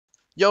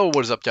Yo,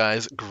 what is up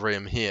guys,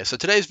 Grim here. So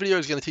today's video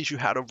is going to teach you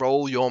how to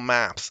roll your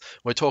maps.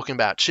 We're talking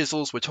about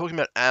chisels, we're talking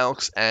about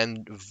Alchs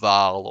and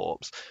Vaal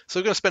orbs. So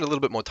we're going to spend a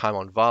little bit more time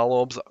on Vaal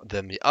orbs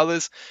than the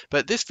others,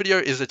 but this video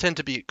is intended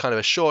to be kind of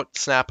a short,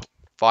 snap,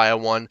 fire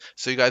one,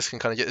 so you guys can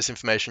kind of get this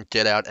information,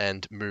 get out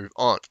and move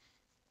on.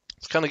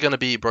 It's kind of going to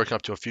be broken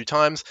up to a few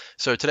times.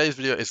 So today's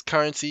video is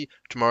currency.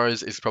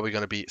 Tomorrow's is probably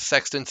going to be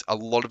sextants. A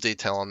lot of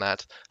detail on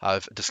that.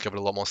 I've discovered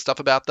a lot more stuff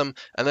about them.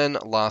 And then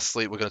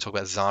lastly, we're going to talk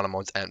about Zana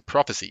mods and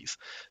prophecies.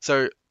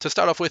 So to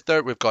start off with,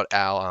 though, we've got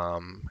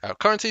our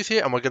currencies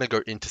here, and we're going to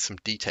go into some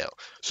detail.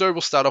 So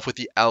we'll start off with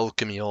the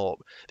alchemy orb.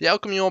 The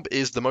alchemy orb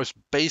is the most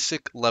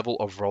basic level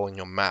of rolling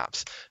your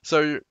maps.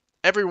 So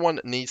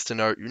everyone needs to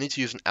know you need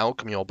to use an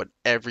alchemy orb at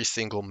every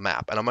single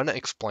map, and I'm going to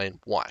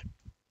explain why.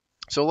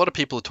 So a lot of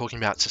people are talking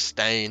about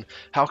sustain,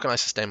 how can I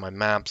sustain my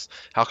maps,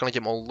 how can I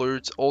get more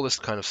loot, all this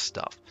kind of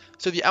stuff.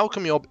 So the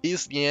alchemy orb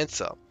is the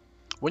answer.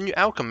 When you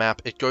alch a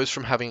map, it goes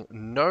from having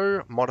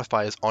no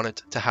modifiers on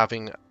it to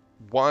having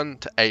 1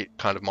 to 8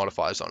 kind of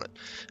modifiers on it.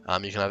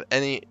 You can have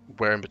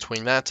anywhere in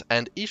between that,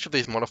 and each of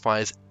these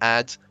modifiers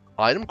adds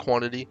item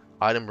quantity,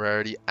 item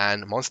rarity,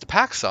 and monster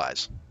pack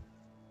size.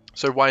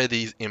 So why are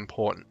these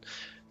important?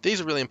 These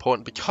are really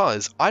important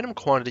because item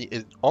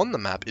quantity on the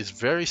map is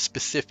very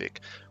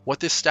specific.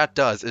 What this stat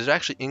does is it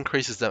actually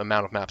increases the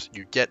amount of maps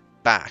you get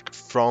back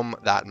from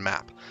that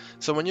map.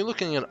 So when you're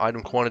looking at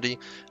item quantity,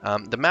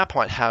 the map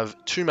might have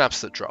 2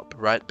 maps that drop,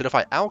 right? But if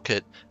I alch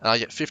it and I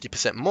get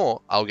 50%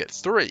 more, I'll get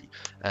 3,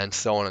 and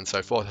so on and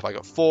so forth. If I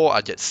got 4,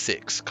 I'd get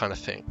 6, kind of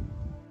thing.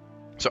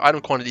 So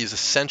item quantity is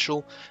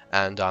essential,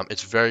 and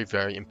it's very,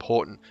 very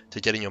important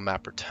to getting your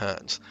map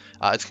returns.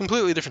 It's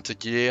completely different to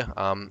gear.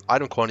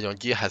 Item quantity on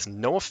gear has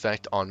no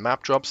effect on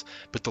map drops,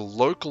 but the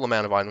local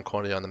amount of item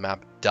quantity on the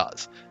map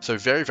does. So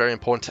very, very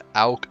important to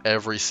alch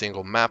every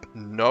single map,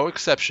 no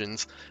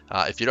exceptions.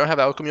 If you don't have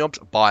alchemy orbs,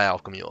 buy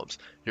alchemy orbs.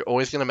 You're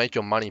always going to make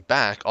your money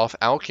back off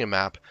alchemy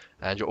map,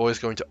 and you're always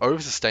going to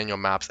over-sustain your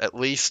maps, at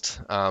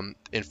least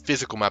in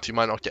physical maps. You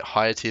might not get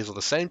higher tiers or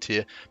the same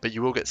tier, but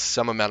you will get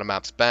some amount of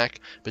maps back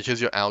because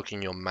you're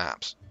alching your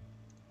maps.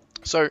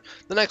 So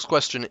the next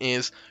question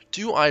is,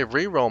 do I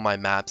reroll my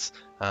maps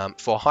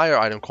for higher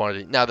item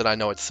quantity now that I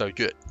know it's so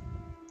good?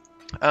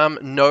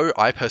 No,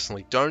 I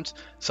personally don't.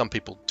 Some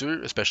people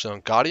do, especially on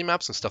Guardian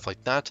maps and stuff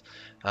like that.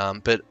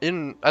 But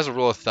as a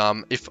rule of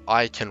thumb, if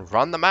I can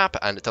run the map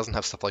and it doesn't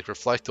have stuff like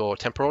Reflect or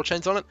Temporal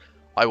Chains on it,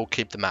 I will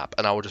keep the map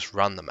and I will just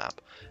run the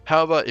map.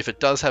 However, if it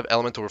does have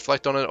Elemental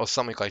Reflect on it or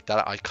something like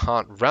that, I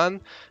can't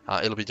run.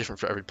 It'll be different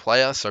for every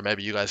player, so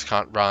maybe you guys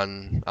can't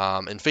run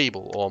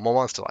Enfeeble or More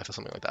Monster Life or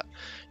something like that.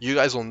 You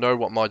guys will know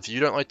what mods you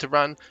don't like to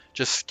run.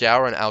 Just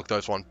scour and alch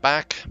those one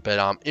back,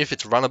 but if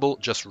it's runnable,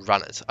 just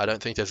run it. I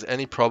don't think there's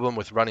any problem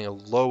with running a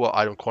lower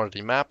item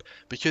quantity map,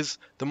 because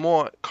the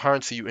more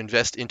currency you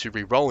invest into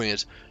re-rolling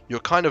it, you're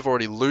kind of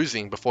already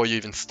losing before you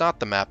even start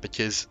the map,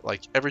 because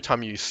like every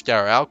time you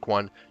scour alch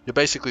one, you're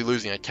basically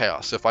losing a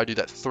chaos. So if I do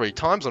that 3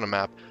 times on a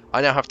map,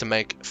 I now have to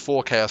make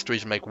 4 chaos to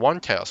even make 1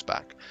 chaos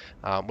back,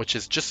 which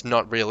is just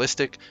not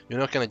realistic. You're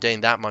not going to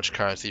gain that much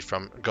currency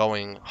from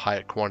going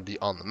higher quantity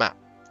on the map.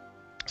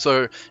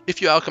 So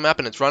if you alch a map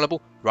and it's runnable,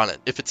 run it.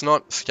 If it's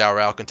not, scour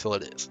alch until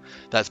it is.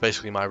 That's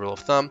basically my rule of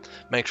thumb.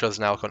 Make sure there's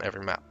an alch on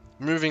every map.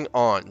 Moving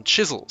on,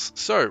 chisels.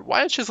 So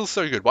why are chisels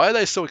so good? Why are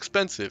they so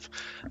expensive?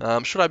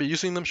 Should I be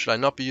using them? Should I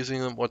not be using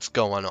them? What's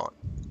going on?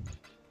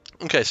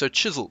 Okay, so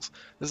chisels.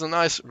 There's a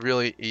nice,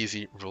 really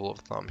easy rule of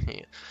thumb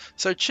here.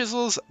 So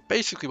chisels,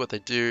 basically what they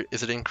do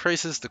is it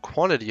increases the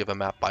quantity of a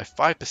map by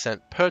 5%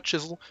 per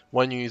chisel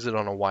when you use it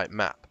on a white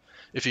map.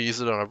 If you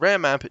use it on a rare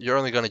map, you're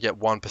only going to get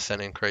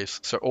 1% increase,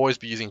 so always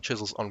be using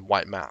chisels on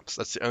white maps.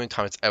 That's the only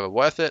time it's ever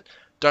worth it.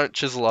 Don't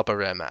chisel up a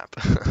rare map.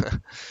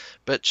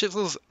 But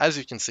chisels, as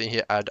you can see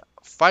here, add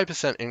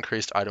 5%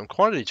 increased item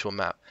quantity to a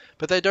map,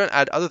 but they don't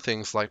add other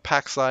things like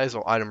pack size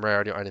or item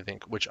rarity or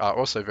anything, which are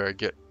also very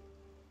good.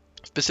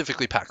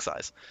 Specifically pack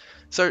size.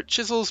 So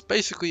chisels,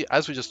 basically,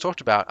 as we just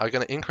talked about, are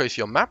going to increase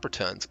your map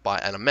returns by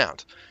an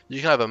amount. You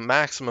can have a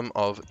maximum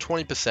of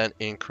 20%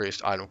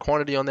 increased item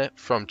quantity on there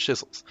from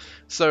chisels.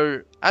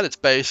 So at its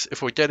base,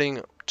 if we're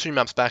getting 2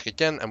 maps back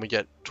again and we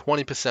get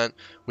 20%,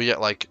 we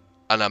get like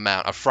an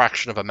amount, a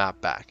fraction of a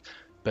map back.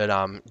 But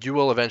you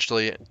will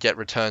eventually get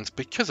returns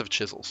because of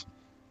chisels.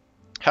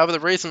 However, the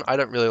reason I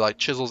don't really like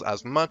chisels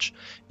as much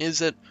is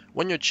that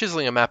when you're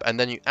chiseling a map and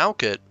then you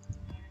alch it,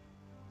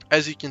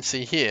 as you can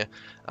see here,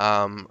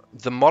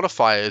 the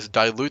modifiers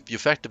dilute the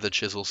effect of the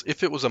chisels.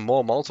 If it was a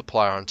more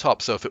multiplier on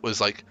top, so if it was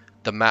like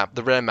the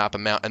rare map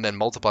amount and then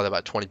multiply that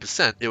by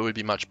 20%, it would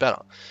be much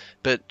better.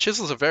 But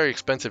chisels are very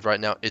expensive right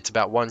now. It's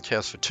about 1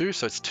 chaos for 2,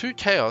 so it's 2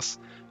 chaos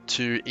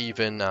to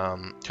even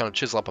kind of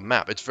chisel up a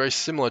map. It's very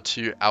similar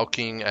to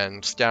alching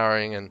and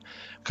scouring and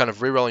kind of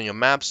rerolling your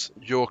maps.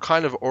 You're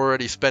kind of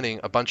already spending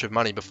a bunch of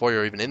money before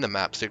you're even in the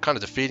map, so you're kind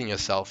of defeating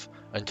yourself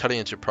and cutting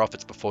into your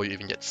profits before you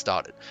even get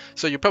started.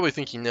 So you're probably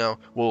thinking now,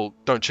 well,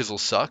 don't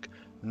chisels suck?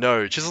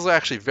 No, chisels are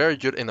actually very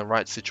good in the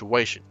right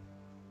situation.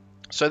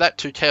 So that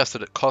 2 chaos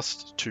that it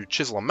costs to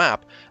chisel a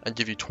map and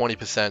give you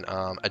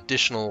 20%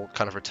 additional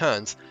kind of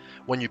returns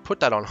When you put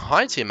that on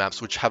high tier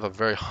maps, which have a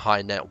very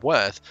high net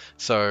worth,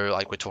 so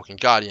like we're talking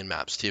Guardian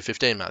maps, tier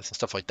 15 maps, and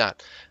stuff like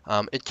that,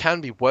 it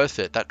can be worth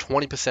it. That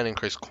 20%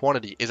 increased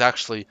quantity is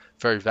actually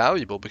very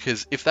valuable,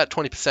 because if that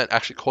 20%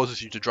 actually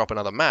causes you to drop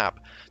another map,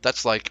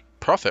 that's like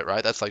profit,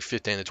 right? That's like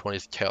 15 to 20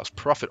 chaos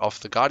profit off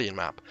the Guardian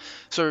map.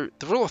 So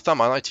the rule of thumb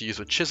I like to use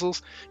with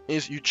chisels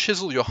is you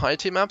chisel your high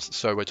tier maps,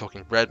 so we're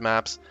talking red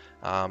maps,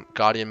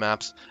 Guardian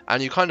maps,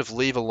 and you kind of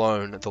leave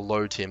alone the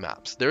low tier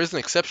maps. There is an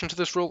exception to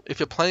this rule. If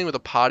you're playing with a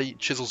party,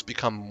 chisels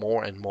become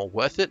more and more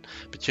worth it,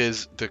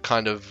 because the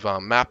kind of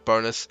map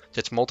bonus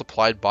gets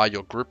multiplied by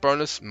your group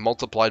bonus,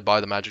 multiplied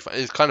by the magic.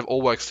 It kind of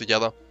all works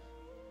together.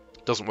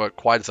 Doesn't work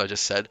quite as I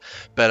just said,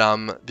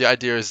 but the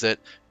idea is that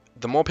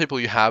the more people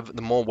you have,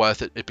 the more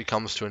worth it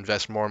becomes to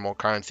invest more and more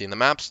currency in the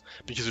maps,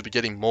 because you'll be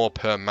getting more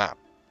per map,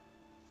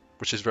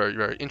 which is very,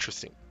 very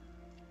interesting.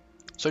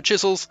 So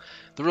chisels,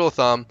 the rule of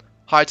thumb,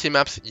 high tier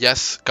maps,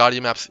 yes.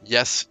 Guardian maps,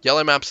 yes.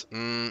 Yellow maps,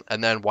 and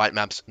then white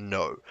maps,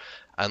 no.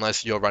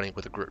 Unless you're running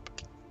with a group.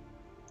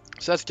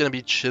 So that's going to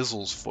be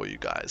chisels for you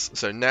guys.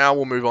 So now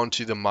we'll move on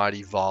to the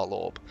mighty Vaal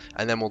orb,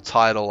 and then we'll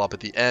tie it all up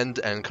at the end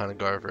and kind of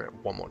go over it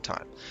one more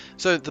time.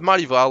 So the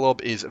mighty Vaal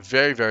orb is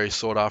very, very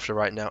sought after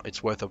right now.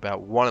 It's worth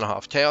about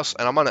 1.5 chaos,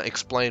 and I'm going to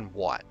explain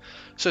why.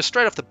 So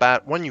straight off the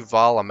bat, when you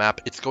Vaal a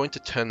map, it's going to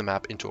turn the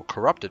map into a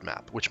corrupted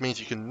map, which means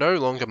you can no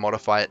longer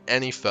modify it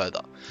any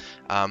further.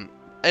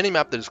 Any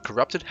map that is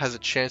corrupted has a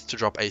chance to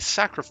drop a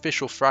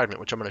sacrificial fragment,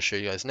 which I'm going to show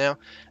you guys now,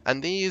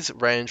 and these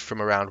range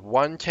from around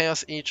 1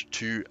 chaos each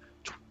to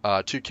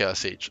 2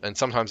 chaos each, and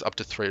sometimes up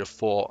to 3 to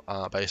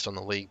 4 based on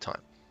the league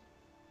time.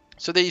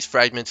 So these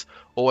fragments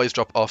always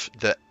drop off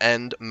the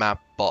end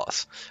map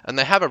boss, and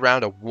they have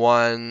around a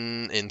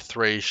 1 in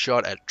 3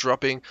 shot at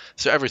dropping,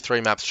 so every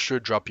 3 maps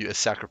should drop you a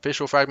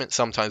sacrificial fragment,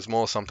 sometimes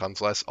more,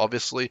 sometimes less,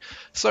 obviously.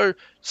 So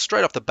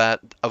straight off the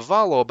bat, a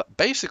Vaal orb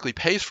basically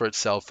pays for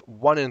itself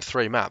 1 in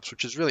 3 maps,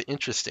 which is really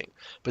interesting.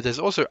 But there's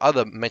also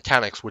other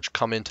mechanics which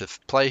come into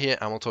play here,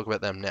 and we'll talk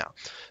about them now.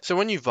 So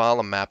when you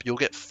Vaal a map, you'll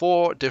get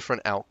 4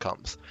 different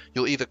outcomes.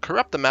 You'll either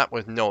corrupt the map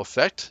with no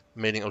effect,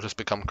 meaning it'll just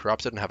become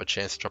corrupted and have a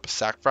chance to drop a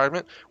sac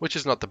fragment, which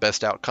is not the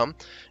best outcome.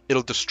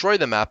 It'll destroy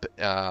the map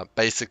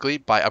basically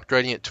by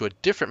upgrading it to a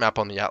different map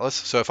on the Atlas.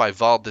 So if I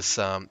Vaaled this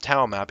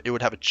tower map, it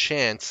would have a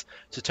chance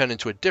to turn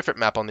into a different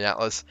map on the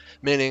Atlas,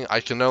 meaning I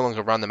can no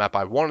longer run the map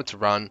I wanted to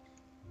run,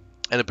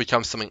 and it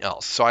becomes something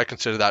else. So I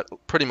consider that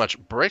pretty much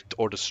bricked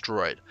or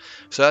destroyed.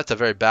 So that's a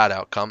very bad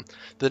outcome.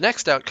 The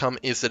next outcome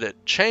is that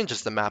it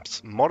changes the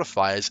map's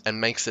modifiers and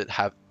makes it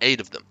have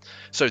 8 of them.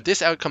 So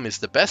this outcome is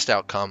the best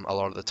outcome a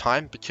lot of the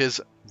time,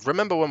 because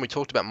remember when we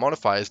talked about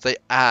modifiers, they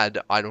add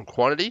item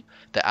quantity,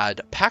 they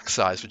add pack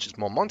size, which is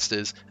more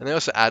monsters, and they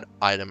also add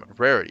item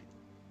rarity.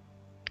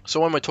 So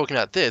when we're talking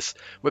about this,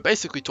 we're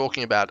basically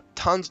talking about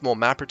tons more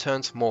map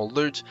returns, more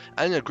loot,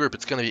 and in a group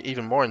it's going to be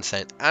even more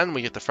insane, and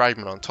we get the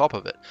fragment on top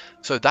of it.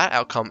 So that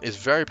outcome is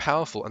very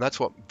powerful, and that's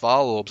what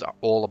Vaal orbs are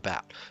all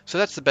about. So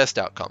that's the best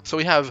outcome. So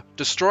we have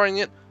destroying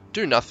it,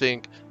 do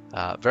nothing,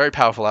 very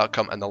powerful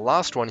outcome, and the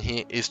last one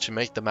here is to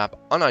make the map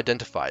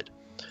unidentified.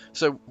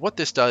 So what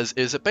this does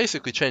is it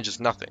basically changes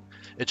nothing.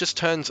 It just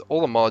turns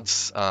all the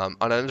mods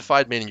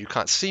unidentified, meaning you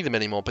can't see them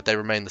anymore, but they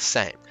remain the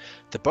same.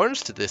 The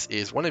bonus to this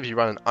is whenever you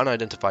run an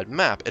unidentified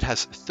map, it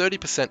has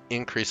 30%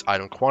 increased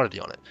item quantity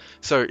on it.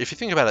 So if you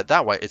think about it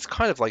that way, it's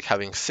kind of like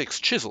having 6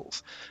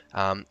 chisels.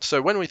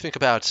 So when we think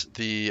about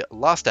the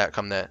last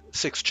outcome there,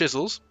 6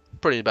 chisels,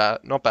 pretty bad,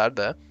 not bad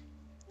there.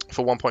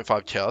 For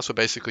 1.5 chaos, we're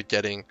basically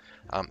getting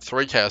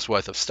 3 chaos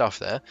worth of stuff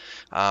there.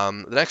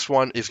 The next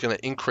one is going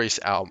to increase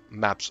our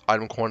map's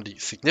item quantity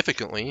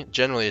significantly.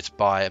 Generally, it's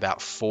by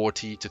about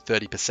 40 to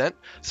 30%.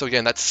 So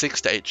again, that's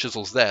 6 to 8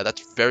 chisels there.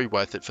 That's very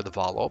worth it for the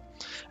Vaal orb.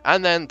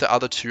 And then the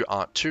other 2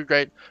 aren't too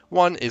great.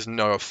 One is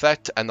no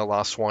effect, and the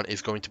last one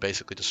is going to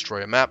basically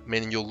destroy a map,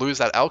 meaning you'll lose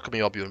that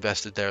alchemy orb you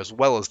invested there as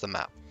well as the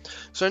map.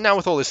 So now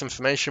with all this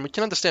information, we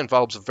can understand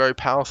Vaal orbs are very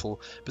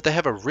powerful, but they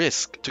have a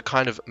risk to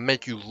kind of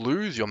make you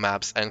lose your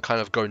maps and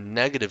kind of go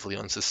negatively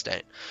on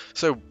sustain.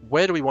 So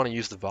where do we want to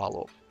use the Vaal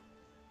orb?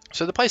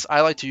 So the place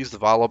I like to use the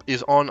Vaal orb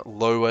is on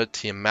lower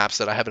tier maps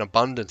that I have an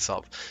abundance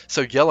of.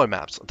 So yellow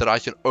maps that I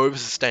can over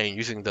sustain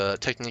using the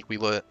technique we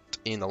learned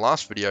in the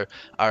last video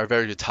are a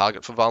very good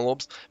target for Vaal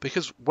orbs,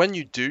 because when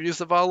you do use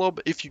the Vaal orb,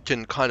 if you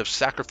can kind of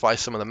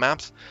sacrifice some of the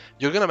maps,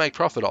 you're going to make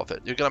profit off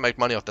it. You're going to make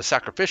money off the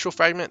sacrificial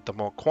fragment, the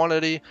more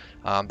quantity,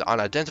 the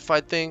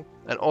unidentified thing,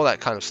 and all that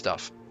kind of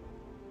stuff,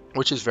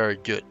 which is very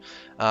good.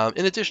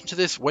 In addition to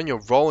this, when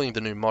you're rolling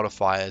the new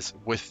modifiers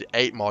with the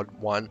 8 mod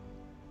one,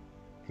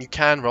 you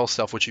can roll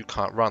stuff which you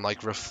can't run,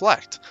 like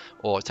Reflect,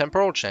 or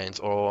Temporal Chains,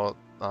 or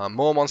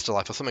more Monster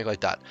Life, or something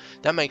like that.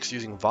 That makes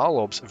using Vaal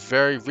orbs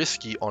very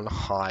risky on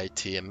high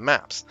tier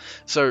maps.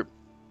 So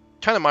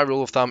kind of my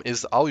rule of thumb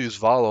is I'll use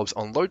Vaal orbs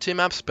on low tier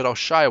maps, but I'll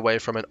shy away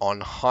from it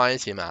on high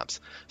tier maps.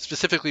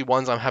 Specifically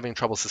ones I'm having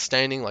trouble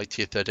sustaining, like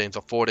tier 13s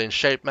or 14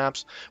 shape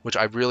maps, which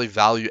I really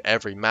value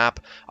every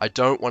map. I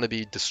don't want to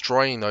be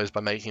destroying those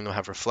by making them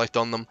have Reflect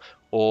on them,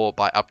 or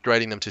by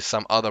upgrading them to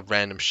some other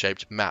random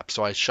shaped map,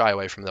 so I shy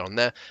away from that on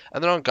there.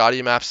 And then on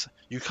Guardian maps,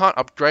 You can't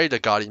upgrade a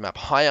Guardian map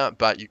higher,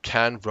 but you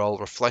can roll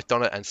Reflect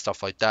on it and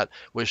stuff like that,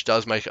 which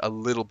does make it a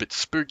little bit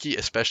spooky,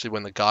 especially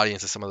when the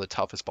Guardians are some of the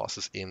toughest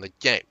bosses in the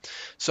game.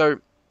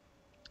 So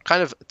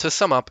kind of to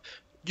sum up,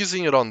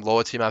 using it on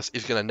lower tier maps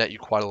is going to net you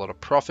quite a lot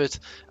of profit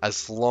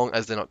as long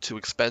as they're not too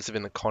expensive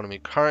in the economy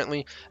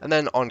currently. And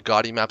then on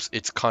Guardian maps,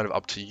 it's kind of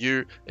up to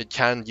you. It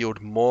can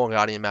yield more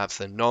Guardian maps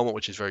than normal,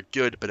 which is very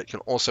good, but it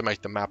can also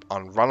make the map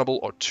unrunnable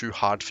or too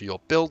hard for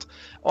your build.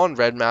 On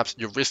red maps,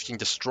 you're risking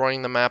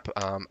destroying the map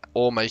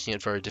or making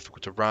it very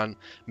difficult to run,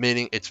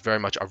 meaning it's very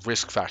much a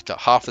risk factor.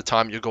 Half the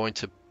time, you're going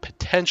to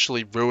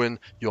potentially ruin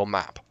your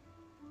map,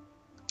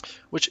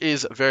 which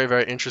is very,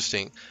 very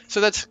interesting.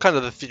 So that's kind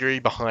of the theory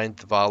behind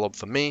the Vaal orb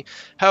for me.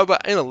 However,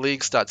 in a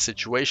league start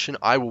situation,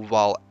 I will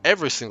Vaal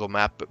every single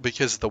map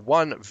because the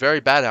one very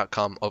bad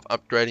outcome of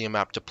upgrading a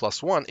map to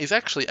 +1 is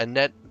actually a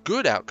net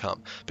good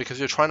outcome because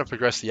you're trying to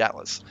progress the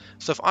Atlas.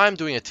 So if I'm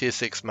doing a tier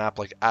 6 map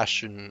like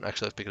Ashen,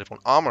 actually let's pick a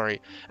different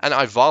Armory, and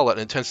I Vaal it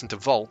and it turns into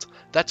Vault,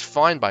 that's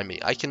fine by me.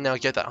 I can now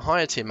get that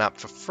higher tier map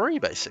for free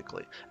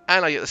basically,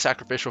 and I get the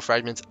sacrificial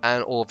fragments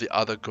and all of the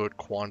other good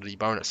quantity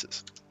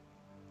bonuses.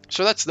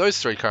 So that's those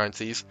three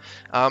currencies.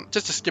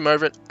 Just to skim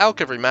over it,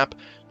 Alch every map,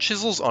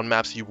 chisels on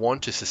maps you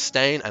want to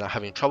sustain and are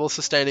having trouble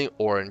sustaining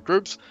or in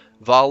groups,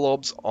 Vaal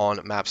orbs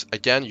on maps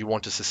again you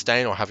want to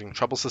sustain or having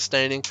trouble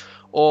sustaining,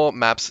 or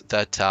maps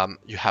that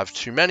you have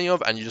too many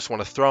of and you just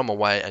want to throw them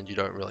away and you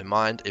don't really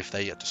mind if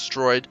they get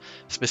destroyed,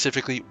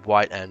 specifically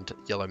white and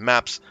yellow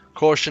maps.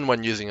 Caution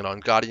when using it on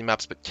Guardian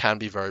maps, but can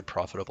be very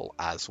profitable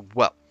as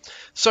well.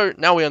 So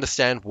now we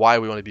understand why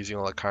we want to be using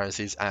all the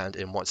currencies and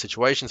in what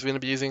situations we're going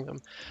to be using them.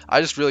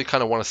 I just really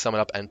kind of want to sum it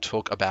up and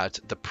talk about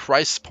the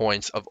price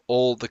points of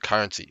all the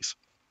currencies.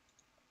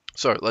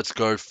 So let's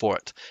go for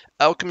it.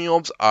 Alchemy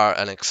orbs are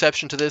an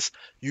exception to this.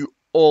 You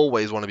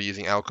always want to be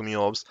using alchemy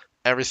orbs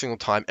every single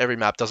time, every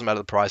map, doesn't matter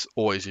the price,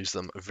 always use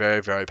them.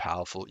 Very, very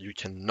powerful. You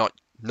cannot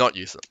not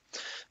use them.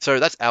 So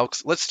that's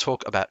Alchs. Let's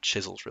talk about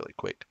chisels really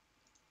quick.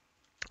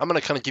 I'm going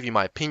to kind of give you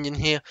my opinion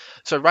here.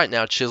 So right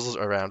now, chisels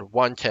are around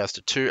 1 chaos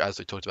to 2, as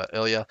we talked about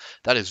earlier.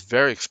 That is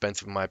very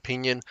expensive in my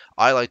opinion.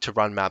 I like to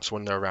run maps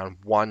when they're around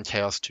 1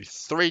 chaos to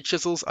 3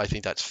 chisels. I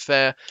think that's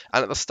fair.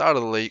 And at the start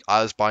of the league,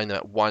 I was buying them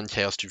at 1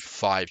 chaos to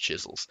 5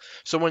 chisels.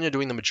 So when you're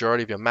doing the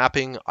majority of your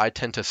mapping, I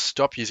tend to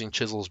stop using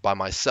chisels by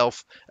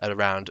myself at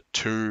around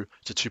 2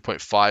 to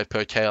 2.5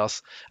 per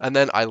chaos. And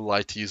then I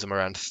like to use them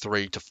around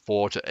 3 to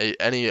 4 to 8.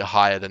 Any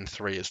higher than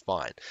 3 is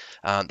fine.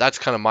 That's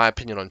kind of my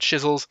opinion on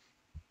chisels,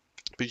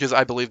 because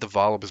I believe the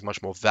Vaal orb is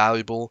much more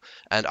valuable,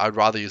 and I'd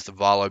rather use the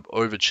Vaal orb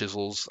over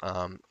chisels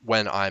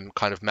when I'm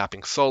kind of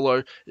mapping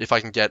solo. If I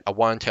can get a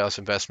 1 chaos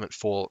investment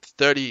for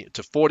 30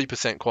 to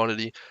 40%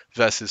 quantity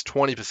versus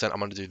 20%, I'm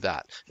going to do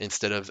that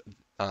instead of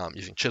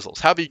using chisels.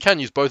 However, you can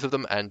use both of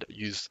them and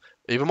use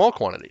even more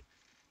quantity.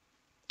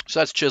 So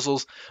that's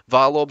chisels.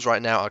 Vaal orbs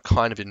right now are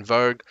kind of in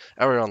vogue.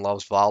 Everyone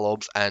loves Vaal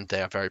orbs, and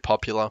they are very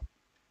popular.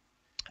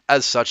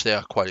 As such, they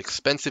are quite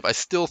expensive. I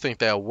still think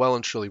they are well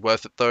and truly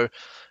worth it though.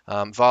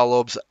 Vaal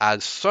orbs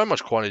add so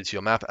much quantity to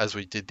your map, as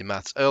we did the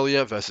maths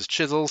earlier, versus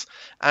chisels,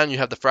 and you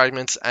have the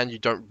fragments, and you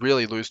don't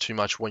really lose too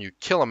much when you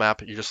kill a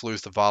map. You just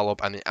lose the Vaal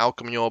orb and the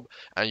alchemy orb,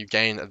 and you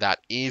gain that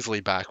easily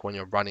back when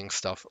you're running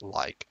stuff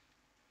like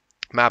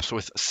maps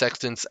with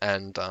sextants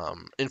and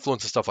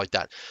influence and stuff like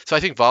that. So I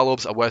think Vaal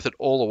orbs are worth it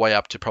all the way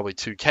up to probably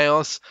 2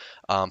 chaos.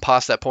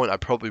 Past that point, I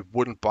probably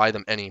wouldn't buy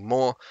them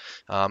anymore.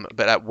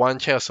 But at 1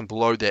 chaos and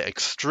below, they're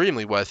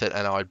extremely worth it,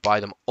 and I would buy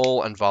them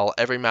all and Vaal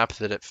every map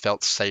that it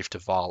felt safe to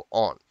Vaal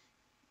on.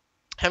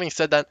 Having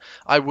said that,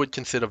 I would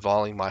consider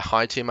Vaaling my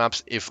high tier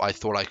maps if I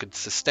thought I could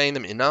sustain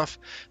them enough.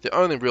 The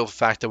only real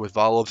factor with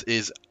Vaal orbs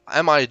is,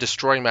 am I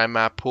destroying my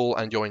map pool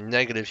and going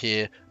negative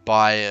here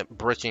by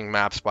bricking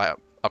maps by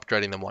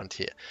upgrading them 1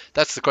 tier?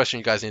 That's the question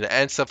you guys need to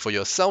answer for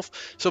yourself.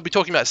 So we'll be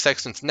talking about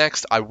sextants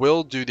next. I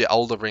will do the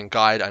Elder Ring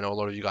guide. I know a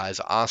lot of you guys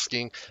are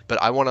asking,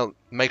 but I want to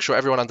make sure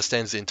everyone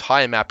understands the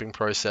entire mapping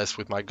process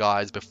with my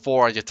guides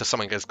before I get to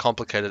something as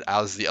complicated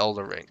as the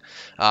Elder Ring.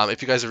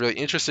 If you guys are really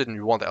interested and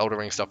you want the Elder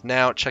Ring stuff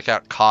now, check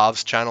out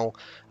Carve's channel.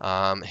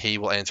 He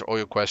will answer all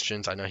your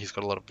questions. I know he's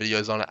got a lot of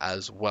videos on it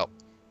as well.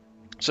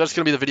 So that's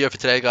going to be the video for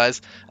today,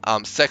 guys.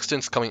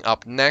 Sextants coming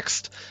up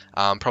next.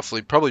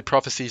 Probably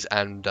Prophecies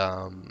and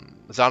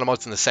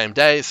Xanamods in the same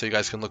day, so you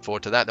guys can look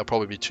forward to that. There'll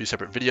probably be 2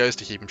 separate videos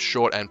to keep them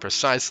short and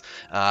precise.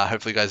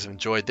 Hopefully you guys have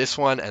enjoyed this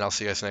one, and I'll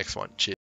see you guys next one. Cheers.